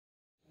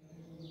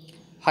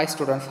Hi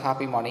students,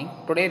 happy morning.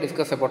 Today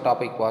discuss about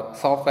topic for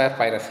software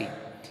piracy.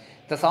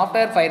 The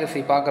software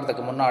piracy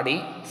பார்க்கிறதுக்கு முன்னாடி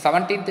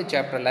 17th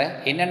chapterல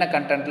என்னென்ன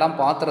கண்டென்ட்லாம்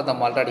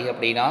பார்த்துறதோம் already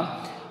அப்படின்னா,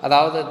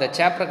 அதாவது இந்த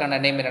சாப்டருக்கான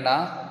நேம் என்னன்னா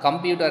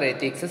computer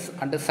ethics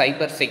and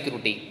cyber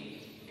security.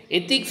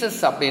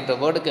 Ethics அப்படின்ற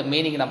வேர்டுக்கு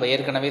மீனிங் நம்ம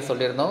ஏற்கனவே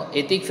சொல்லியிருந்தோம்.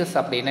 எத்திக்ஸ்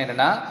அப்படின்னா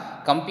என்னென்னா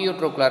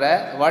கம்ப்யூட்டருக்குள்ளார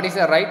what is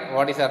a right,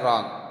 what is a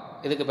wrong,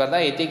 இதுக்கு பேர்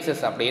தான்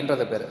எத்திக்ஸ்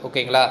அப்படின்றது பேர்.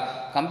 ஓகேங்களா?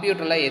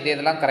 கம்ப்யூட்டரில்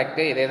எதெல்லாம்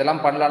கரெக்டு,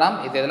 எதெல்லாம் பண்ணலாம்,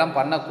 எதெல்லாம்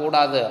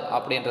பண்ணக்கூடாது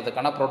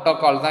அப்படின்றதுக்கான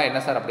ப்ரோட்டோக்கால் தான் என்ன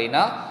சார்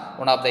அப்படின்னா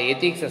ஒன் ஆஃப் த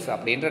எத்திக்ஸஸ்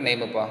அப்படின்ற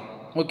நேமுப்பா.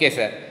 ஓகே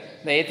சார்,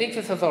 இந்த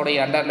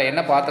எத்திக்ஸஸோடைய அண்டரில்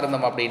என்ன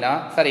பார்த்துருந்தோம் அப்படின்னா,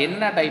 சார்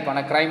என்ன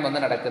டைப்பான க்ரைம்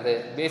வந்து நடக்குது,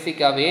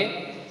 பேசிக்காகவே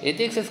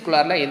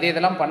எத்திக்ஸஸ்குள்ளாரில்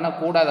எதெல்லாம்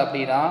பண்ணக்கூடாது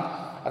அப்படின்னா,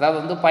 அதாவது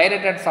வந்து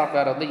பைரேட்டட்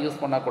சாஃப்ட்வேர் வந்து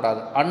யூஸ் பண்ணக்கூடாது,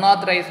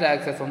 அன்ஆத்தரைஸ்டு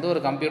ஆக்சஸ் வந்து ஒரு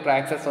கம்ப்யூட்டர்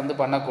ஆக்சஸ் வந்து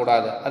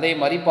பண்ணக்கூடாது, அதே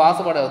மாதிரி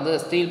பாஸ்வேர்டை வந்து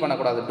ஸ்டீல்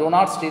பண்ணக்கூடாது, two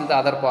not steel the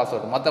other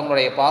password,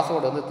 மற்றவங்களுடைய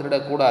பாஸ்வேர்டு வந்து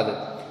திருடக்கூடாது,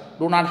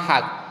 டூ நாட்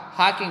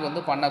ஹேக்கிங்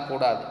வந்து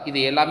பண்ணக்கூடாது. இது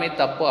எல்லாமே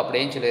தப்பு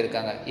அப்படின்னு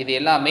சொல்லியிருக்காங்க. இது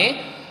எல்லாமே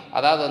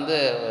அதாவது வந்து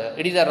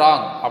இட் இஸ் அ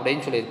ராங்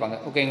அப்படின்னு சொல்லியிருப்பாங்க.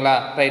 ஓகேங்களா?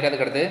 ரைட்.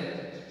 அதுக்கடுத்து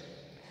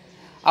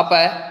அப்போ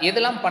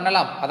எதெல்லாம்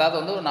பண்ணலாம், அதாவது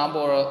வந்து நாம்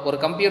ஒரு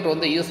கம்ப்யூட்டர்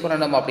வந்து யூஸ்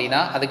பண்ணணும் அப்படின்னா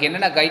அதுக்கு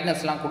என்னென்ன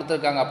கைட்னஸ்லாம்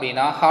கொடுத்துருக்காங்க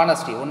அப்படின்னா,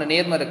 ஹானஸ்டி, ஒன்று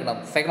நேர்மை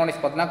இருக்கணும், செகண்ட் ஒன் இஸ்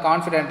பார்த்தீங்கன்னா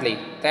கான்ஃபிடென்ட்லி,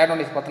 தேர்ட்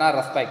ஒன் இஸ் பார்த்தீங்கன்னா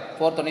respect,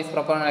 fourth one is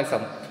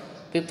professionalism,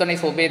 fifth one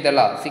is obey the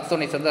law, sixth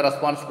one is வந்து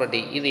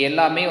ரெஸ்பான்சிபிலிட்டி. இது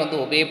எல்லாமே வந்து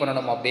ஒபே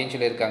பண்ணணும் அப்படின்னு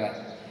சொல்லியிருக்காங்க.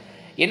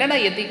 என்னென்ன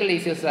எத்திக்கல்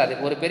இஷ்யூஸ் சார்,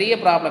 ஒரு பெரிய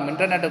ப்ராப்ளம்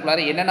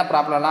இன்டர்நெட்டுக்குள்ளார என்னென்ன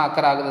ப்ராப்ளம்லாம்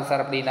அக்கறை ஆகுது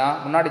சார் அப்படின்னா,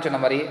 முன்னாடி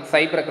சொன்ன மாதிரி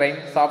cyber crime,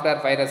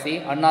 software piracy,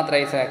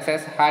 unauthorised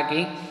access,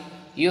 hacking,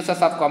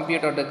 uses of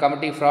computer to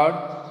committee fraud,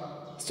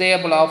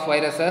 stable of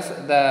viruses,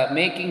 the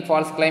making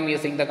falls claim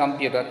using the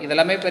computer.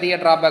 இதெல்லாமே பெரிய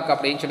ட்ராபேக்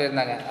அப்படின்னு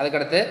சொல்லியிருந்தாங்க.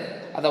 அதுக்கடுத்து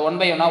அதை ஒன்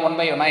பை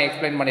ஒன்னா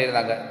எக்ஸ்பிளைன்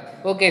பண்ணியிருந்தாங்க.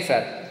 ஓகே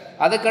சார்,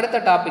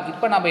 அதுக்கடுத்த டாபிக்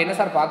இப்போ நம்ம என்ன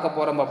சார் பார்க்க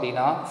போகிறோம்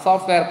அப்படின்னா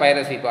சாஃப்ட்வேர்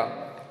பைரசிப்பா.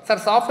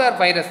 சார் சாஃப்ட்வேர்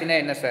பைரசினா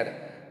என்ன sir?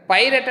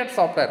 Pirated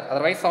software,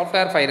 otherwise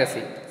software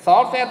piracy.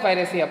 Software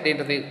piracy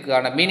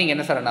அப்படின்றதுக்கான மீனிங்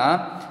என்ன சார்னா,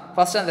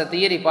 ஃபஸ்ட்டு அந்த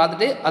தியரி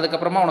பார்த்துட்டு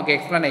அதுக்கப்புறமா உனக்கு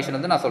எக்ஸ்ப்ளனேஷன்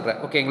வந்து நான்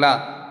சொல்கிறேன். ஓகேங்களா?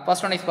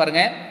 ஃபர்ஸ்ட் ஒன் இஸ்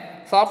பாருங்கள்,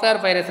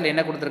 சாஃப்ட்வேர் பைரசியில்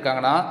என்ன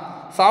கொடுத்துருக்காங்கன்னா,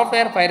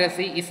 software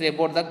piracy is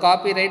about the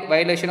copyright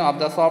violation of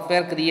the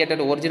software created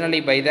originally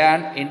by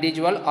an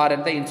individual or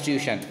the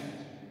institution.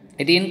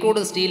 It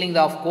includes stealing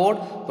of code,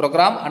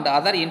 program and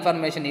other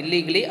information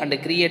illegally and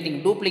creating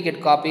duplicate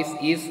copies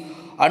is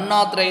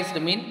unauthorized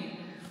mean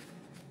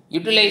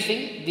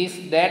utilizing this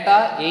data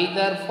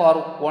either for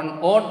one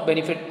own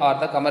benefit or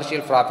the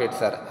commercial profit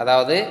sir.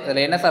 அதாவது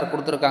இதில் என்ன sir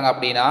கொடுத்துருக்காங்க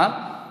அப்படின்னா,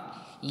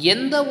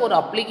 எந்த ஒரு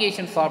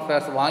application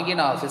softwares வாங்கி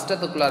நான்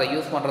சிஸ்டத்துக்குள்ளார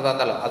use பண்ணுறதா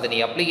இருந்தாலும், அது நீ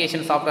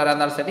அப்ளிகேஷன் சாஃப்ட்வேராக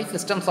இருந்தாலும் சரி,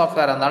 சிஸ்டம்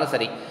சாஃப்ட்வேராக இருந்தாலும்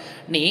சரி,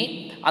 நீ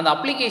அந்த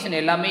அப்ளிகேஷன்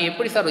எல்லாமே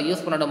எப்படி சார்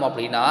யூஸ் பண்ணணும்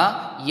அப்படின்னா,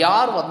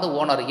 யார் வந்து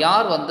ஓனர்,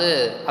 யார் வந்து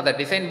அதை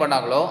டிசைன்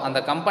பண்ணாங்களோ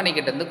அந்த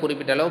கம்பெனிக்கிட்டேருந்து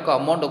குறிப்பிட்ட அளவுக்கு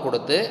அமௌண்ட்டு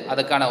கொடுத்து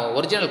அதுக்கான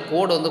ஒரிஜினல்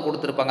கோடு வந்து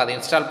கொடுத்துருப்பாங்க அதை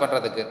இன்ஸ்டால்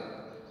பண்ணுறதுக்கு.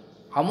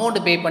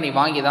 அமௌண்ட்டு பே பண்ணி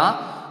வாங்கி தான்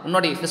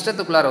உன்னுடைய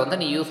சிஸ்டத்துக்குள்ளார வந்து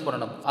நீ யூஸ்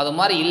பண்ணணும். அது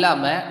மாதிரி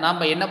இல்லாமல்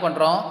நாம் என்ன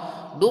பண்ணுறோம்,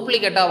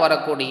 டூப்ளிகேட்டாக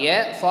வரக்கூடிய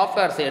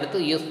சாஃப்ட்வேர்ஸை எடுத்து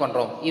யூஸ்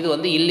பண்ணுறோம். இது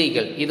வந்து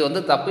இல்லீகல், இது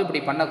வந்து தப்பு, இப்படி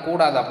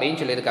பண்ணக்கூடாது அப்படின்னு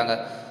சொல்லியிருக்காங்க.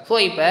 ஸோ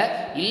இப்போ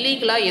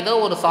இல்லீகலாக ஏதோ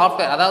ஒரு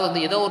சாஃப்ட்வேர், அதாவது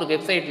வந்து ஏதோ ஒரு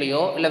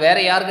வெப்சைட்லேயோ இல்லை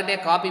வேறு யாருக்கிட்டே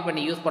காப்பி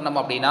பண்ணி யூஸ் பண்ணோம்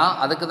அப்படின்னா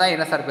அதுக்கு தான்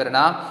என்ன sir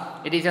பேருனா,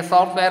 it is a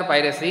software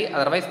piracy,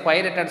 otherwise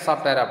pirated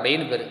software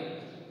அப்படின்னு பேர்.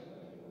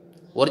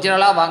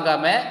 ஒரிஜினலாக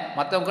வாங்காமல்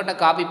மற்றவங்ககிட்ட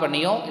காப்பி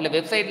பண்ணியோ இல்லை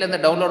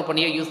வெப்சைட்லேருந்து டவுன்லோட்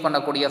பண்ணியோ யூஸ்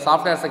பண்ணக்கூடிய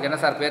சாஃப்ட்வேர்ஸுக்கு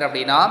என்ன சார் பேர்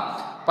அப்படின்னா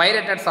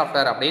பைரேட்டட்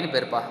சாஃப்ட்வேர் அப்படின்னு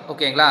பேருப்பா.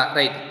 ஓகேங்களா?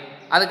 ரைட்.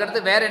 அதுக்கடுத்து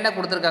வேறு என்ன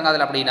கொடுத்துருக்காங்க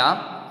அதில் அப்படின்னா,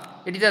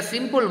 it is a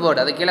simple word,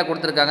 அது கீழே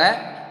கொடுத்துருக்காங்க.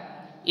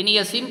 இன்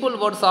a simple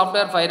word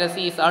software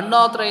piracy is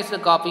unauthorised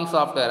copying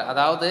software.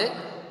 அதாவது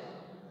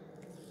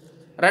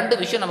ரெண்டு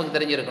விஷயம் நமக்கு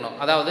தெரிஞ்சிருக்கணும்.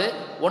 அதாவது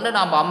ஒன்று,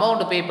 நாம்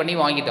அமௌண்ட் பே பண்ணி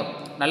வாங்கிட்டோம்,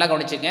 நல்லா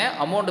கவனிச்சுங்க,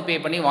 அமௌண்ட் பே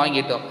பண்ணி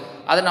வாங்கிட்டோம்,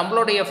 அது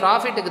நம்மளுடைய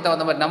ப்ராஃபிட்டுக்கு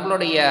தகுந்த மாதிரி,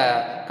 நம்மளுடைய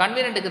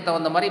கன்வீனியன்ட்டுக்கு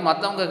தகுந்த மாதிரி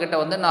மற்றவங்க கிட்ட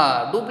வந்து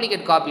நான்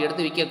டூப்ளிகேட் காப்பி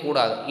எடுத்து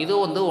விற்கக்கூடாது. இது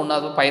வந்து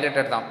ஒன்றாவது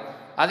பைரேட்டட் தான்.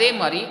 அதே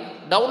மாதிரி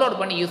டவுன்லோட்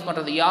பண்ணி யூஸ்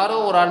பண்ணுறது, யாரோ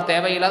ஒரு ஆள்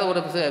தேவையில்லாத ஒரு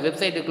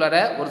வெப்சைட்டுக்குள்ளார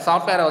ஒரு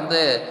சாஃப்ட்வேரை வந்து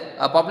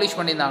பப்ளிஷ்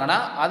பண்ணியிருந்தாங்கன்னா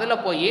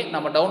அதில் போய்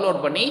நம்ம டவுன்லோட்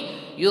பண்ணி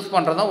யூஸ்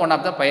பண்ணுறதும் ஒன்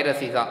ஆஃப் த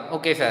பைரசி தான்.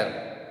 Okay sir,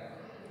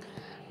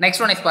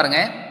 next one is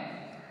பாருங்கள்,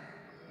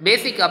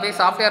 பேசிக்காகவே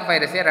சாஃப்ட்வேர்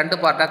பைரசியை ரெண்டு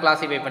பார்ட்டாக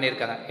கிளாஸிஃபை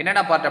பண்ணியிருக்காங்க.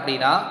 என்னென்ன பார்ட்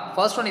அப்படின்னா,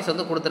 ஃபர்ஸ்ட் ஒன் இஸ்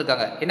வந்து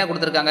கொடுத்துருக்காங்க, என்ன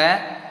கொடுத்துருக்காங்க,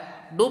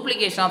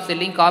 duplication of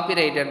selling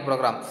copyrighted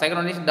program,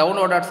 second one is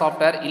downloaded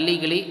software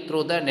illegally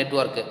through the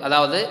network.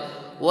 அதாவது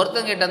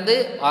ஒருத்தங்கிட்ட வந்து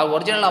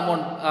ஒரிஜினல்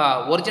அமௌண்ட்,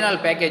 ஒரிஜினல்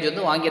பேக்கேஜ்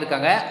வந்து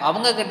வாங்கியிருக்காங்க,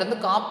 அவங்கக்கிட்டேருந்து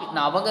காப்பி,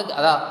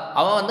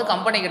 அவன் வந்து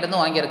கம்பெனிக்கிட்டேருந்து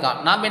வாங்கியிருக்கான்,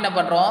 நாம் என்ன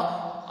பண்ணுறோம்,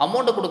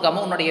 அமௌண்ட்டு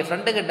கொடுக்காம உன்னுடைய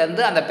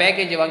ஃப்ரெண்டுக்கிட்டேருந்து அந்த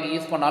பேக்கேஜை வாங்கி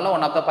யூஸ் பண்ணாலும்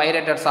one of the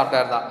pirated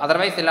software தான்.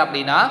 அதர்வைஸ் இல்லை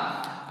அப்படின்னா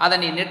அதை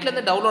நீ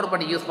நெட்லேருந்து டவுன்லோட்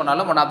பண்ணி யூஸ்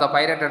பண்ணாலும் one of the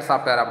pirated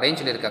software அப்படின்னு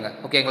சொல்லியிருக்காங்க.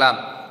 ஓகேங்களா?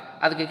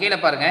 அதுக்கு கீழே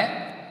பாருங்கள்,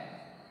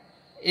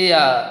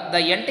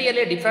 த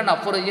entirely different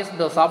approaches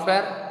to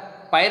software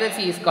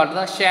piracy is called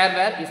the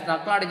ஷேர்வேர் is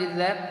acknowledging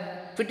the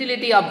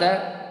ஃபிட்டிலிட்டி of the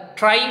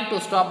trying to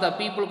stop the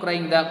people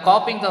crying the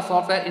copying the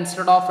software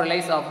instead of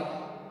relies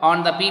on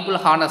the people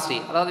honesty.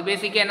 அதாவது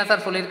பேசிக்காக என்ன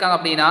sir சொல்லியிருக்காங்க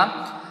அப்படின்னா,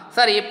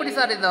 sir எப்படி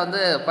sir இந்த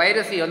வந்து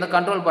piracy வந்து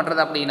control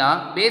பண்ணுறது அப்படின்னா,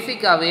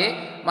 பேசிக்காகவே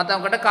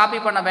மற்றவங்ககிட்ட காப்பி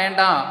பண்ண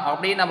வேண்டாம்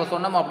அப்படின்னு நம்ம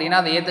சொன்னோம் அப்படின்னா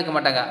அதை ஏற்றுக்க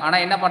மாட்டாங்க.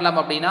 ஆனால் என்ன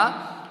பண்ணலாம் அப்படின்னா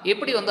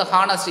எப்படி வந்து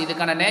ஹானஸ்ட்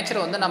இதுக்கான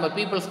நேச்சர் வந்து நம்ம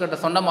பீப்புள்ஸ் கிட்ட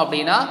சொன்னோம்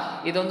அப்படின்னா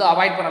இது வந்து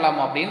அவாய்ட் பண்ணலாம்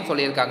அப்படின்னு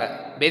சொல்லியிருக்காங்க.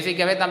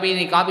 பேசிக்காகவே தம்பி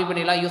நீ காப்பி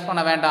பண்ணிலாம் யூஸ்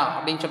பண்ண வேண்டாம்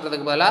அப்படின்னு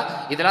சொல்கிறதுக்கு பதிலாக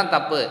இதெல்லாம்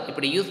தப்பு,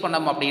 இப்படி யூஸ்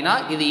பண்ணோம் அப்படின்னா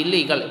இது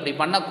இல்லீகல், இப்படி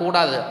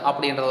பண்ணக்கூடாது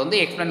அப்படின்றத வந்து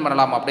எக்ஸ்பிளைன்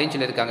பண்ணலாம் அப்படின்னு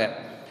சொல்லியிருக்காங்க.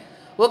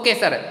 ஓகே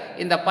சார்,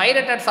 இந்த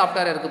பைரேட்டட்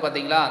சாஃப்ட்வேர் இருக்குது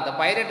பார்த்தீங்களா, அந்த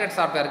பைரேட்டட்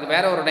சாஃப்ட்வேருக்கு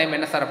வேறு ஒரு நேம்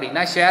என்ன சார்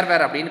அப்படின்னா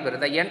ஷேர்வேர் அப்படின்னு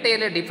பேர். த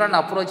entirely different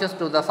approaches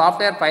to the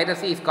software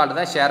piracy is called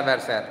the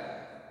ஷேர்வேர் sir.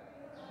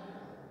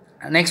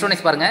 Next one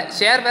is பாருங்க,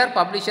 ஷேர்வேர்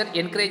publisher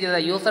encourage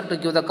the user to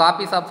give the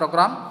copies of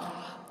program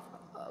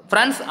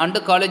friends and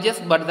colleges,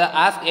 but they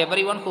ask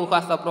everyone who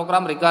has the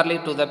program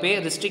regardless to the pay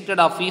restricted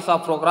of fees of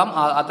program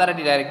or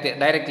authority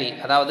directly.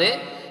 அதாவது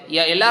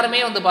எல்லாருமே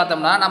வந்து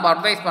பார்த்தோம்னா நம்ம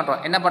advice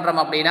பண்ணுறோம், என்ன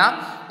பண்ணுறோம் அப்படின்னா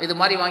இது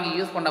மாதிரி வாங்கி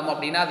யூஸ் பண்ணோம்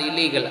அப்படின்னா அது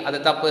இல்லீகல், அது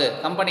தப்பு,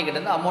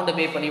 கம்பெனிக்கிட்டேருந்து அமௌண்ட்டு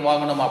பே பண்ணி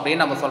வாங்கணும்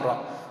அப்படின்னு நம்ம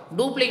சொல்கிறோம்.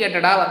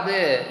 டூப்ளிகேட்டடாக வந்து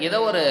ஏதோ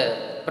ஒரு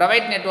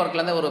ப்ரைவேட்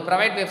நெட்ஒர்க்லேருந்து ஒரு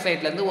ப்ரைவேட்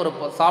வெப்சைட்லேருந்து ஒரு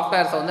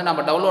சாஃப்ட்வேர்ஸை வந்து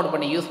நம்ம டவுன்லோட்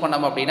பண்ணி யூஸ்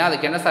பண்ணோம் அப்படின்னா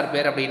அதுக்கு என்ன சார்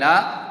பேர் அப்படின்னா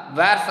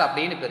வேர்ஸ்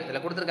அப்படின்னு பேர்.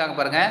 இதில் கொடுத்துருக்காங்க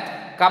பாருங்கள்,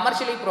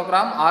 commercially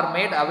program R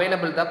mat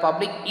available the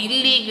public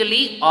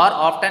illegally R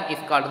often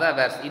is called the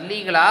verse.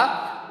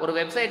 இல்லீகலாக ஒரு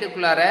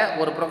வெப்சைட்டுக்குள்ளார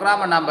ஒரு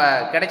ப்ரோக்ராமை நம்ம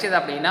கிடைச்சது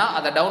அப்படின்னா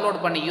அதை டவுன்லோட்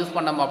பண்ணி யூஸ்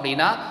பண்ணோம்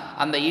அப்படின்னா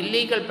அந்த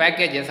இல்லீகல்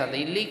பேக்கேஜஸ், அந்த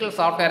இல்லீகல்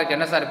சாஃப்ட்வேருக்கு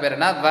என்ன சார்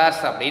பேருனா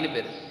வேர்ஸ் அப்படின்னு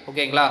பேர்.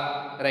 ஓகேங்களா,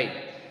 ரைட்.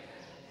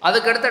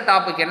 அதுக்கடுத்த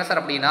டாபிக் என்ன சார்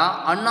அப்படின்னா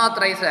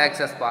அன்ஆத்தரைஸ்டு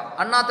ஆக்சஸ்பா.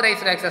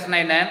 அன்ஆத்தரைஸ்டு ஆக்சஸ்னா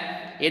என்ன,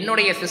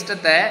 என்னுடைய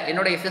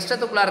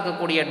சிஸ்டத்துக்குள்ளே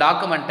இருக்கக்கூடிய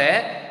டாக்குமெண்ட்டை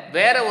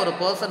வேறு ஒரு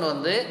பர்சன்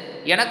வந்து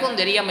எனக்கும்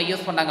தெரியாமல்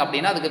யூஸ் பண்ணாங்க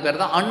அப்படின்னா அதுக்கு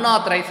பேர் தான்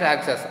அன்ஆத்தரைஸ்டு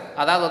ஆக்சஸ்.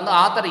 அதாவது வந்து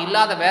ஆத்தர்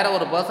இல்லாத வேறு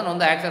ஒரு பர்சன்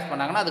வந்து ஆக்சஸ்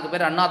பண்ணாங்கன்னா அதுக்கு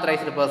பேர்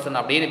அன்ஆத்தரைஸ்டு பர்சன்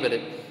அப்படின்னு பேர்.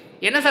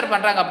 என்ன சார்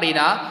பண்ணுறாங்க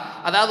அப்படின்னா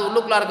அதாவது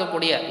உள்ளுக்குள்ளே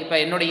இருக்கக்கூடிய இப்போ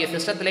என்னுடைய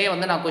சிஸ்டத்திலே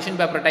வந்து நான் கொஷின்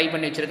பேப்பர் டைப்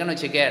பண்ணி வச்சுருக்கேன்னு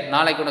வச்சுக்க,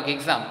 நாளைக்கு உனக்கு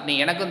எக்ஸாம், நீ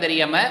எனக்கும்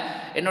தெரியாமல்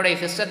என்னுடைய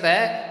சிஸ்டத்தை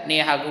நீ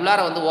உள்ளார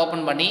வந்து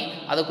ஓப்பன் பண்ணி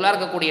அதுக்குள்ளே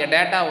இருக்கக்கூடிய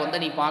டேட்டாவை வந்து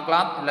நீ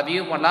பார்க்கலாம், இல்லை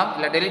வியூ பண்ணலாம்,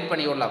 இல்லை டெலிட்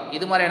பண்ணி விடலாம்.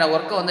 இது மாதிரியான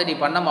ஒர்க்கை வந்து நீ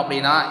பண்ணோம்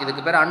அப்படின்னா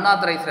இதுக்கு பேர்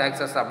அன்ஆத்தரைஸ்டு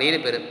ஆக்சஸ்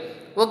அப்படின்னு பேர்.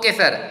 ஓகே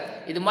சார்,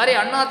 இது மாதிரி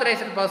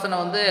அன்ஆத்தரைஸ்டு பர்சனை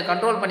வந்து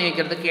கண்ட்ரோல் பண்ணி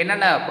வைக்கிறதுக்கு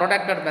என்னென்ன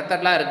ப்ரொடெக்டட்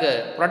மெத்தட்லாம்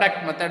இருக்குது,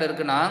 ப்ரொடெக்ட் மெத்தட்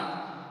இருக்குன்னா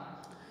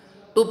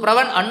to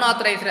prevent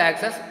unauthorised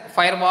access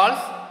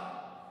firewalls,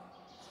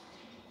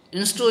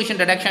 institution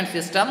detection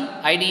system,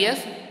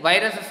 IDS,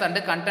 viruses and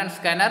content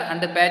scanner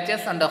and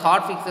patches and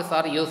hot fixes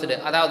are used.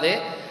 அதாவது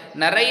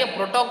நிறைய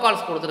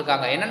ப்ரோட்டோகால்ஸ்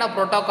கொடுத்துருக்காங்க. என்னென்ன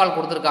ப்ரோட்டோகால்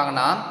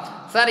கொடுத்துருக்காங்கன்னா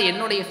சார்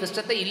என்னுடைய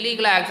சிஸ்டத்தை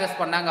இல்லீகலாக ஆக்சஸ்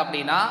பண்ணாங்க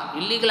அப்படின்னா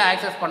இல்லீகலாக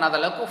ஆக்சஸ் பண்ணாத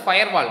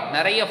அளவுக்கு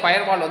நிறைய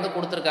ஃபயர்வால் வந்து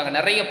கொடுத்துருக்காங்க,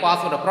 நிறைய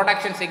பாஸ்வேர்டு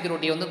ப்ரொடெக்ஷன்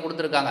செக்யூரிட்டி வந்து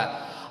கொடுத்துருக்காங்க.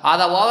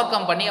 அதை ஓவர்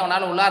கம் பண்ணி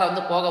அவனால் உள்ளார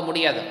வந்து போக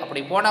முடியாது.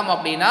 அப்படி போனோம்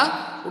அப்படின்னா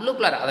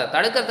உள்ளுக்குள்ளார அதை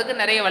தடுக்கிறதுக்கு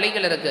நிறைய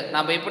வழிகள் இருக்குது.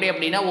 நம்ம எப்படி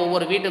அப்படின்னா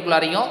ஒவ்வொரு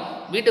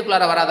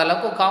வீட்டுக்குள்ளார வராத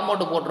அளவுக்கு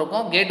காம்பவுண்டு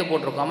போட்டிருக்கோம், கேட்டு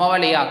போட்டிருக்கோம். அம்மாவா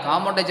இல்லையா,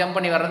 காம்பவுண்டை ஜம்ப்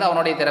பண்ணி வர்றது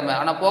அவனுடைய திறமை,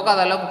 ஆனால்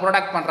போகாத அளவுக்கு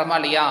ப்ரொடெக்ட் பண்ணுறோமா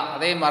இல்லையா,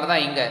 அதே மாதிரி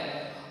தான் இங்கே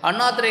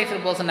அன்ஆத்தரைஸ்டு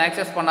பர்சன்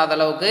ஆக்சஸ் பண்ணாத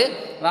அளவுக்கு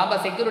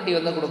நாம் செக்யூரிட்டி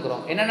வந்து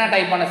கொடுக்குறோம். என்னென்ன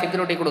டைப்பான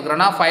செக்யூரிட்டி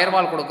கொடுக்குறோன்னா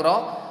ஃபயர்வால்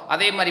கொடுக்குறோம்,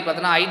 அதே மாதிரி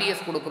பார்த்தோன்னா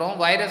ஐடிஎஸ் கொடுக்குறோம்,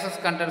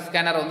 வைரஸஸ் கண்டென்ட்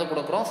ஸ்கேனர் வந்து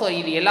கொடுக்குறோம். ஸோ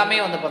இது எல்லாமே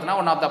வந்து பார்த்தோன்னா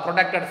one of the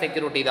protected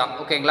security தான்.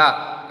 ஓகேங்களா,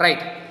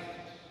 ரைட்.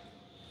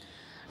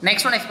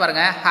 நெக்ஸ்ட் ஒன் இஸ்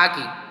பாருங்கள்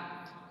ஹேக்கிங்.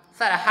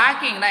 சார்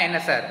ஹேக்கிங்னா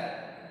என்ன சார்,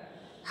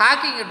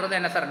 ஹேக்கிங்கிறது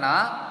என்ன சார்னா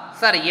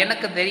சார்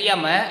எனக்கு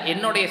தெரியாமல்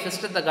என்னுடைய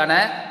சிஸ்டத்துக்கான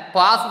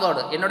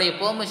பாஸ்வேர்டு என்னுடைய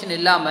பெர்மிஷன்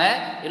இல்லாமல்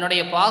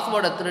என்னுடைய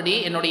பாஸ்வேர்டை திருடி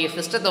என்னுடைய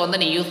சிஸ்டத்தை வந்து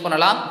நீ யூஸ்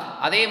பண்ணலாம்.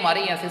 அதே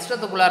மாதிரி என்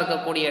சிஸ்டத்துக்குள்ளே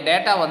இருக்கக்கூடிய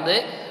டேட்டா வந்து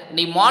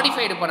நீ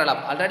மாடிஃபைடு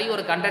பண்ணலாம். ஆல்ரெடி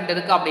ஒரு கண்டென்ட்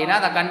இருக்குது அப்படின்னா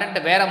அந்த கண்டென்ட்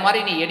வேறு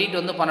மாதிரி நீ எடிட்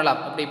வந்து பண்ணலாம்.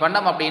 இப்படி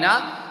பண்ணோம் அப்படின்னா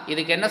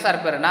இதுக்கு என்ன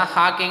சார் பேருனா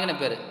ஹேக்கிங்னு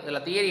பேர்.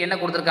 இதில் தியரி என்ன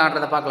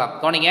கொடுத்துருக்காங்கன்றதை பார்க்கலாம்.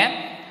 கவனிங்க,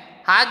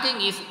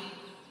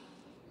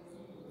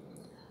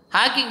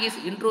 Hacking is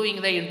intruding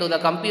into the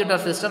computer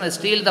system and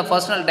steal the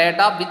personal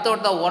data without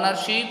the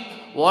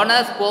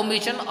owner's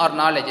permission or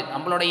knowledge.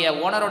 நம்மளுடைய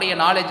ஓனருடைய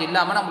நாலேஜ்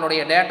இல்லாமல்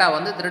நம்மளுடைய டேட்டா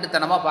வந்து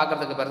திருட்டுத்தனமாக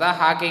பார்க்குறதுக்கு பேர் தான்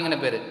ஹேக்கிங்னு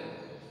பேர்.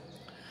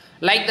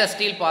 Like the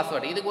steel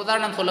password. இதுக்கு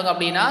உதாரணம் சொல்லுங்கள்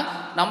அப்படின்னா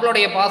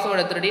நம்மளுடைய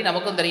பாஸ்வேர்டை திருடி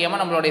நமக்கும்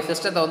தெரியாமல் நம்மளுடைய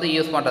சிஸ்டத்தை வந்து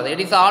யூஸ் பண்ணுறது.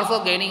 It is also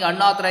gaining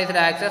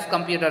unauthorised access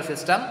computer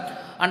system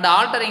and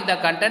altering the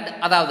content.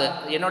 அதாவது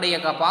என்னுடைய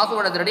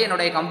பாஸ்வேர்டை திருடி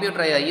என்னுடைய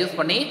கம்ப்யூட்டரை யூஸ்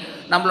பண்ணி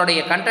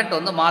நம்மளுடைய கண்டென்ட்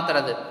வந்து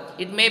மாற்றுறது.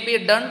 It may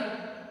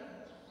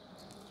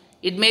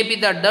be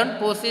the done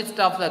pursuit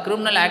of the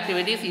criminal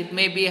activities. It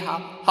may be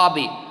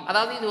hobby.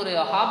 அதாவது இது ஒரு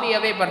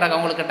ஹாபியாகவே பண்ணுறாங்க.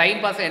 அவங்களுக்கு டைம்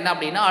பாஸ் என்ன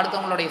அப்படின்னா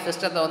அடுத்தவங்களுடைய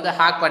சிஸ்டத்தை வந்து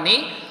ஹேக் பண்ணி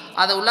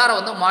அதை உள்ளார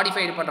வந்து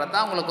மாடிஃபைடு பண்ணுறது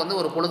தான் அவங்களுக்கு வந்து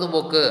ஒரு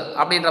பொழுதுபோக்கு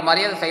அப்படின்ற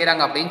மாதிரி அதை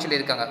செய்கிறாங்க அப்படின்னு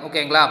சொல்லியிருக்காங்க.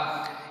 ஓகேங்களா,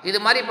 இது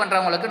மாதிரி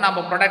பண்ணுறவங்களுக்கு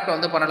நம்ம ப்ராடக்ட்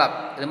வந்து பண்ணலாம்.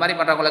 இது மாதிரி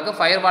பண்ணுறவங்களுக்கு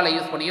ஃபயர்வாலை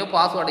யூஸ் பண்ணியோ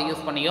பாஸ்வேர்டை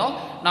யூஸ் பண்ணியோ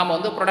நாம்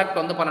வந்து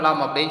ப்ராடக்ட் வந்து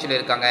பண்ணலாம் அப்படின்னு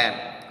சொல்லியிருக்காங்க.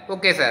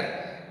 Okay sir,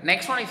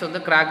 next one is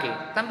வந்து கிராக்கிங்.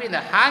 தம்பி இந்த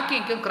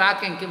ஹேக்கிங்க்கும்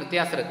கிராக்கிங்க்கும்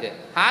வித்தியாசம் இருக்குது.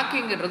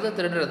 ஹேக்கிங்கிறது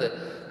திருடுறது,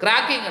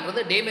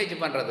 கிராக்கிங்கிறது டேமேஜ்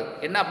பண்ணுறது.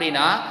 என்ன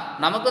அப்படின்னா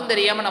நமக்கும்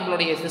தெரியாமல்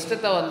நம்மளுடைய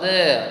சிஸ்டத்தை வந்து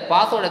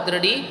பாஸ்வேர்டை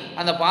திருடி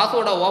அந்த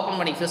பாஸ்வேர்டை ஓப்பன்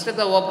பண்ணி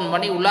சிஸ்டத்தை ஓப்பன்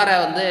பண்ணி உள்ளார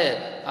வந்து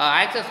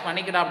ஆக்சஸ்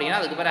பண்ணிக்கிறோம் அப்படின்னா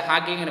அதுக்கு பேர்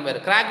ஹேக்கிங்னு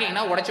பேர்.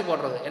 கிராக்கிங்னா உடச்சி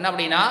போடுறது. என்ன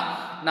அப்படின்னா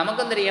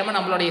நமக்கும் தெரியாமல்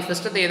நம்மளுடைய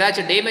சிஸ்டத்தை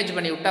ஏதாச்சும் டேமேஜ்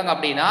பண்ணி விட்டாங்க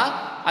அப்படின்னா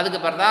அதுக்கு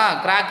பேர் தான்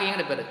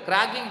கிராக்கிங்னு பேர்.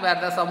 Cracking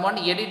where the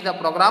summon edit the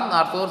program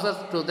R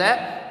sources to the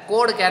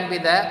code can be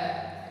the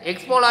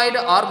எக்ஸ்ப்ளாய்டு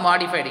R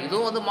modified.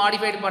 இதுவும் வந்து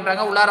மாடிஃபைடு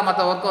பண்ணுறாங்க, உள்ளார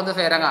மற்ற ஒர்க் வந்து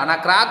செய்கிறாங்க.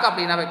 ஆனால் கிராக்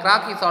அப்படின்னா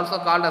crack is also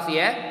called as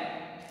a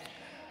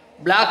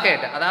black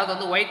head, அதாவது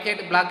வந்து ஒயிட்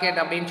ஹெட் பிளாக் ஹெட்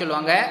அப்படின்னு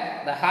சொல்லுவாங்க.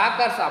 இந்த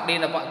ஹேக்கர்ஸ்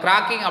அப்படின்னு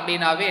கிராக்கிங்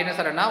அப்படின்னாவே என்ன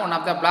சொல்கிறேன்னா one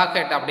of the black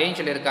head அப்படின்னு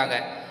சொல்லியிருக்காங்க.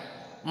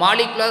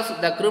 Molecules,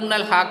 the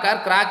criminal hacker,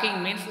 cracking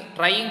means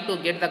trying to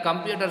get the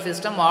computer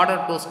system order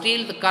to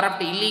steal the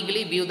corrupt,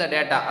 illegally view the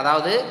data.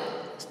 அதாவது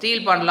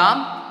ஸ்டீல்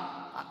பண்ணலாம்,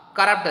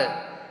 கரப்ட்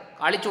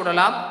அழிச்சு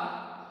விடலாம்,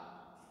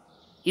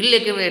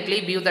 illegally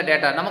view the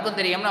data. நமக்கும்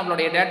தெரியாமல்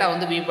நம்மளுடைய data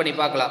வந்து வியூ பண்ணி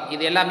பார்க்கலாம்.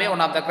 இது எல்லாமே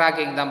ஒன் ஆஃப் த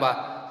கிராக்கிங் தான்பா.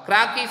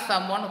 Crack is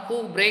someone who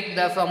break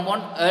the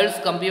someone else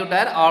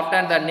computer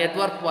after the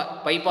network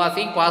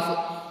bypassing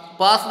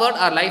password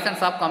R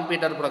licence of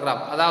computer program.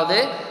 அதாவது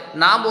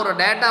நாம் ஒரு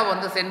டேட்டா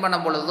வந்து சென்ட் பண்ண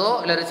பொழுதோ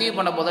இல்லை ரிசீவ்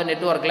பண்ண போதோ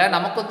நெட்வொர்க்கில்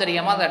நமக்கும்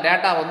தெரியாமல் அந்த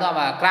டேட்டா வந்து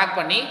அவன் கிராக்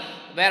பண்ணி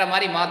வேறு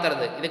மாதிரி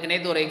மாற்றுறது. இதுக்கு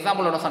நேற்று ஒரு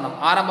எக்ஸாம்பிள் ஒன்று சொன்னோம்.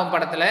 ஆரம்பம்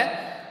படத்தில்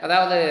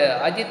அதாவது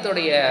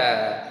அஜித்துடைய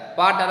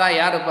பார்ட்னராக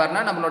யார்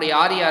இருப்பார்னா நம்மளுடைய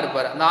ஆரியா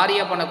இருப்பார். அந்த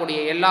ஆரியா பண்ணக்கூடிய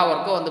எல்லா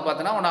ஒர்க்கும் வந்து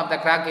பார்த்தோன்னா ஒன் ஆஃப் த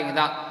கிராக்கிங்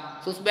தான்.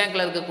 சுவிஸ்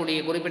பேங்க்கில் இருக்கக்கூடிய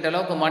குறிப்பிட்ட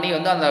அளவுக்கு மணி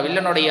வந்து அந்த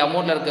வில்லனுடைய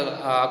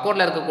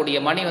அக்கௌண்ட்டில் இருக்கக்கூடிய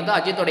மணி வந்து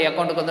அஜித்தோடைய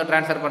அக்கௌண்ட்டுக்கு வந்து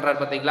ட்ரான்ஸ்ஃபர் பண்ணுறாரு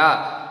பார்த்தீங்களா.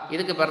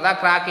 இதுக்கு பேர் தான்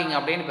கிராக்கிங்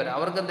அப்படின்னு பேர்.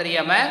 அவருக்கும்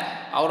தெரியாமல்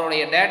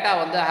அவருடைய டேட்டா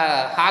வந்து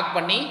ஹேக்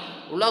பண்ணி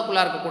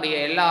உள்ளக்குள்ளே இருக்கக்கூடிய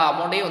எல்லா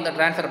அமௌண்ட்டையும் வந்து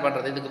ட்ரான்ஸ்ஃபர்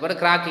பண்ணுறது. இதுக்கு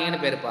பேர்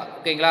கிராக்கிங்னு பேருப்பா.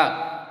 ஓகேங்களா.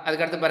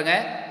 அதுக்கடுத்து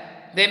பாருங்கள்,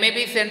 they may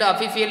be send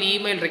official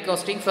email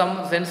requesting some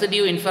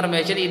sensitive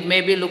information. It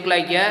may be look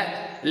like a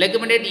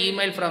legitimate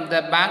email from the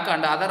bank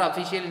and other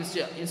official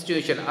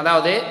institution.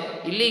 அதாவது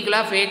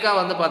இல்லீகலாக ஃபேக்காக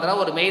வந்து பார்த்தோன்னா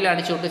ஒரு மெயில்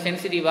அனுப்பிச்சி விட்டு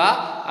சென்சிட்டிவாக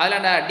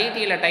அதில் நான்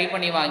டீட்டெயிலில் டைப்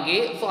பண்ணி வாங்கி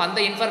ஸோ அந்த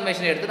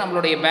இன்ஃபர்மேஷன் எடுத்து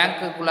நம்மளுடைய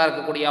பேங்க்குள்ளே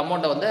இருக்கக்கூடிய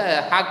அமௌண்ட்டை வந்து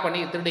ஹேக்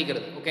பண்ணி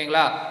திருடிக்கிறது.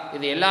 ஓகேங்களா.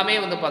 இது எல்லாமே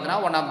வந்து பார்த்தோன்னா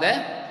ஒன் ஆஃப் த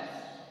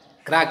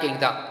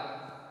கிராக்கிங் தான்.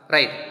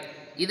 ரைட்.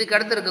 இதுக்கு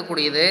அடுத்து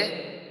இருக்கக்கூடியது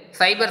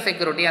சைபர்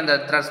செக்யூரிட்டி அந்த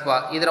த்ரெட்ஸ்பா.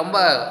 இது ரொம்ப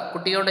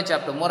குட்டியோட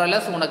சாப்டர்.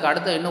 மோரலஸ் உனக்கு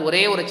அடுத்து இன்னும்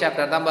ஒரே ஒரு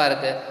சாப்டர் தான்ப்பா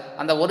இருக்குது.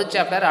 அந்த ஒரு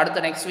சாப்டர்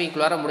அடுத்த நெக்ஸ்ட் வீக்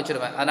வர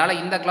முடிச்சிடுவேன். அதனால்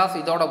இந்த கிளாஸ்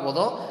இதோட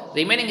போதும்.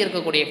 ரிமைனிங்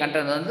இருக்கக்கூடிய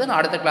கண்டென்ட் வந்து நான்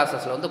அடுத்த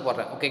கிளாஸஸில் வந்து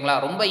போடுறேன். ஓகேங்களா.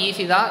 ரொம்ப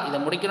ஈஸி தான். இதை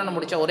முடிக்கணும்னு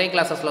முடிச்சா ஒரே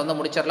கிளாஸஸில் வந்து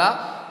முடிச்சிடலாம்.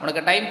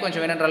 உனக்கு டைம்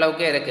கொஞ்சம் வேணுன்ற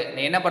அளவுக்கே இருக்குது.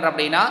 நீ என்ன பண்ணுற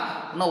அப்படின்னா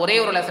இன்னும் ஒரே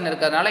ஒரு லெசன்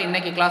இருக்கிறதுனால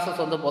இன்றைக்கி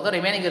கிளாஸஸ் வந்து போதும்.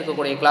 ரிமைனிங்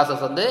இருக்கக்கூடிய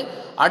கிளாஸஸ் வந்து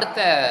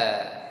அடுத்த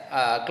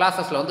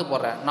கிளாஸஸில் வந்து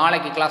போடுறேன்.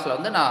 நாளைக்கு கிளாஸில்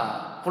வந்து நான்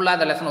ஃபுல்லாக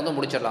அந்த லெசன் வந்து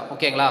முடிச்சிடலாம்.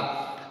 ஓகேங்களா.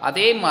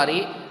 அதே மாதிரி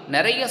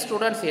நிறைய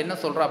ஸ்டூடெண்ட்ஸ் என்ன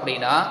சொல்கிறோம்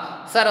அப்படின்னா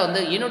சார்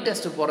வந்து யூனிட்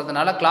டெஸ்ட்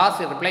போகிறதுனால கிளாஸ்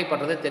ரிப்ளை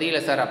பண்ணுறது தெரியல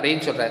சார்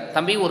அப்படின்னு சொல்கிறேன்.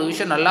 தம்பி ஒரு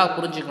விஷயம் நல்லா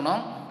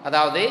புரிஞ்சுக்கணும்.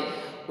 அதாவது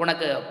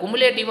உனக்கு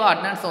குமுலேட்டிவாக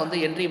அட்டனன்ஸை வந்து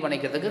என்ட்ரி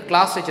பண்ணிக்கிறதுக்கு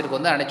கிளாஸ் டீச்சருக்கு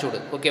வந்து அனுப்பிச்சுவிடு.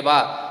 ஓகேவா.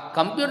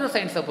 கம்ப்யூட்டர்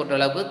சயின்ஸை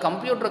பொறுத்தளவுக்கு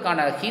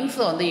கம்ப்யூட்டருக்கான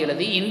ஹின்ஸை வந்து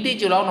எழுதி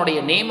இண்டிவிஜுவலாக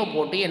உன்னுடைய நேமை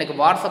போட்டு எனக்கு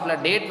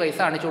வாட்ஸ்அப்பில் டேட்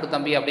வைஸாக அனுப்பிச்சுவிடு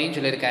தம்பி அப்படின்னு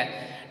சொல்லியிருக்கேன்.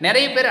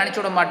 நிறைய பேர்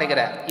அனுப்பிச்சுவிட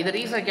மாட்டேங்கிறேன். இது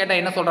ரீசன்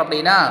கேட்டால் என்ன சொல்கிறேன்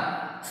அப்படின்னா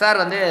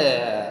சார் வந்து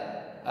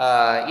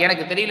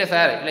எனக்கு தெரியல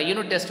சார், இல்லை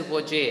யூனிட் டெஸ்ட்டு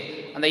போச்சு,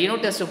 அந்த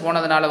யூனிட் டெஸ்ட்டு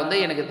போனதுனால வந்து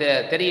எனக்கு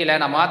தெரியல,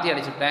 நான் மாற்றி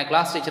அடிச்சுட்டேன்,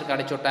 கிளாஸ் டீச்சருக்கு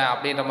அனுப்பிச்சுட்டேன்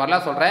அப்படின்ற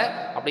மாதிரிலாம் சொல்கிறேன்.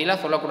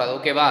 அப்படிலாம் சொல்லக்கூடாது.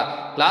 ஓகேவா.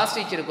 கிளாஸ்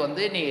டீச்சருக்கு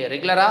வந்து நீ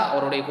ரெகுலராக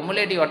அவருடைய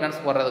குமுலேட்டிவ்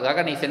அட்டனன்ஸ்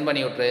போடுறதுக்காக நீ சென்ட்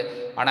பண்ணி விட்டுரு.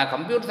 ஆனால்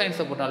கம்ப்யூட்டர்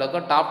சயின்ஸை பொறுத்த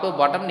அளவுக்கு டாப் டு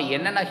பாட்டம் நீ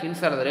என்னென்ன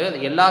ஹின்ஸ் எழுதுறையோ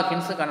எல்லா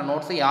ஹின்ஸுக்கான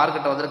நோட்ஸும்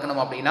யார்கிட்ட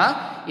வந்திருக்கணும் அப்படின்னா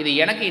இது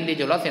எனக்கு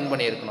இண்டிவிஜுவலாக சென்ட்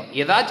பண்ணியிருக்கணும்.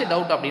 ஏதாச்சும்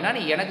டவுட் அப்படின்னா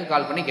நீ எனக்கு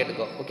கால் பண்ணி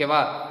கேட்டுக்கோ.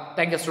 ஓகேவா.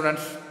 Thank you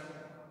students.